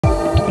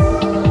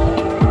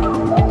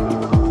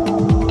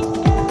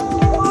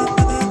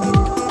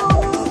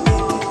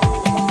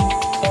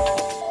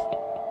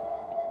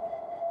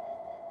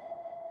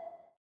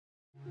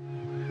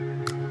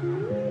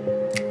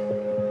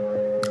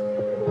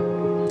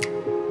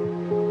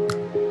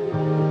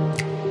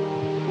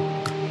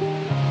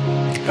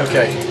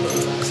Okay,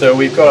 so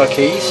we've got our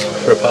keys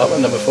for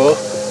apartment number 4.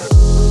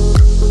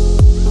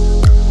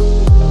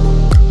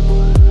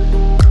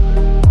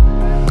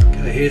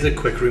 Okay, here's a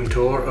quick room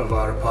tour of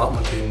our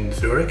apartment in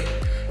Zurich.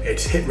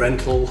 It's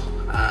HITrental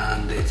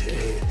and it's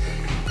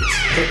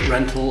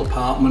HITrental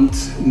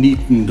Apartments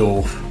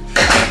Niederdorf.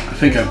 I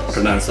think I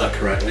pronounced that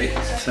correctly.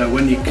 So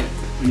when you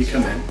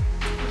come in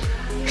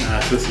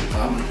to this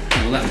apartment,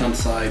 on the left hand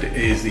side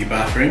is the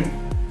bathroom,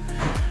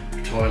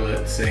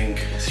 toilet,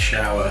 sink,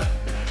 shower,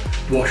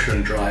 washer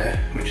and dryer,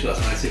 which that's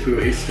nice. If we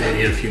were staying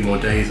here a few more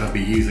days I'd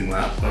be using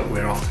that, but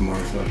we're off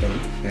tomorrow so I don't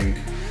think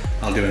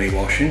I'll do any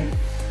washing.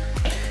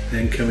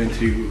 Then come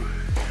into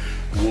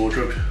the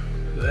wardrobe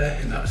there,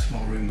 in that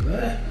small room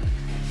there.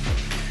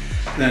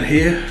 Then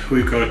here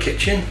we've got a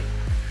kitchen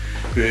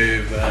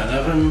with an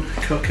oven,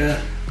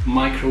 cooker,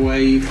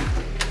 microwave,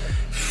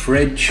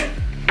 fridge,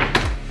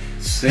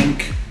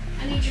 sink.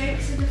 Any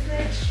drinks in the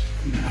fridge?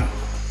 No.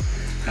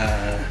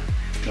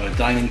 Got a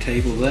dining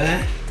table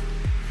there.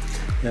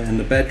 In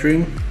the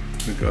bedroom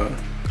we've got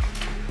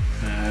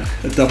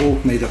a double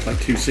made up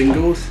like 2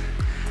 singles,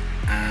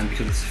 and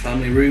because it's a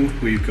family room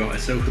we've got a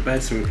sofa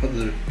bed, so we'll put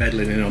the bed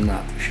linen on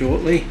that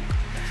shortly.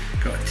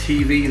 Got a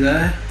TV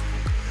there,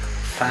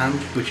 fan,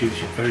 which is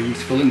very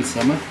useful in the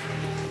summer.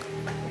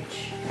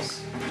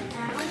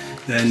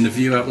 Then the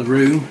view out the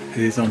room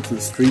is onto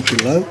the street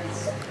below.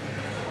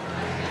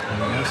 There we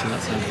go, so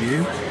that's our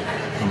view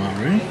from our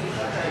room.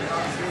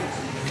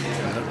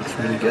 That looks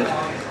really good.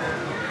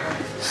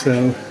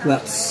 So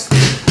that's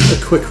a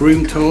quick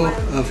room tour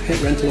of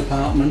HITrental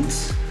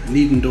Apartments,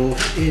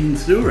 Niederdorf in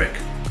Zurich.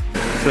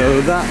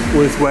 So that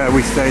was where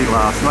we stayed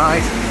last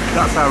night.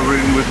 That's our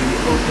room with the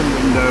open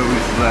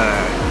windows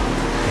there.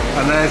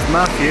 And there's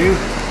Matthew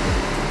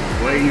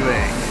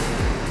waving.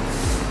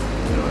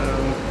 Hello.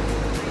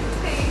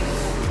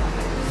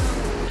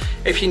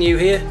 If you're new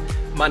here,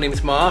 my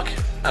name's Mark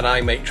and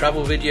I make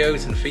travel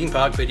videos and theme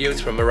park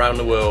videos from around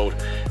the world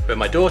with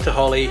my daughter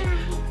Holly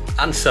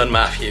and son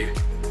Matthew.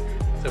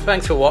 So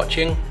thanks for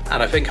watching,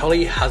 and I think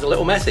Holly has a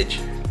little message.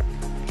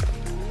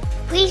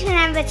 Please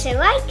remember to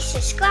like,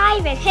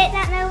 subscribe and hit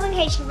that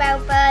notification bell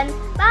button.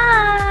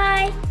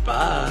 Bye!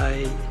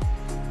 Bye!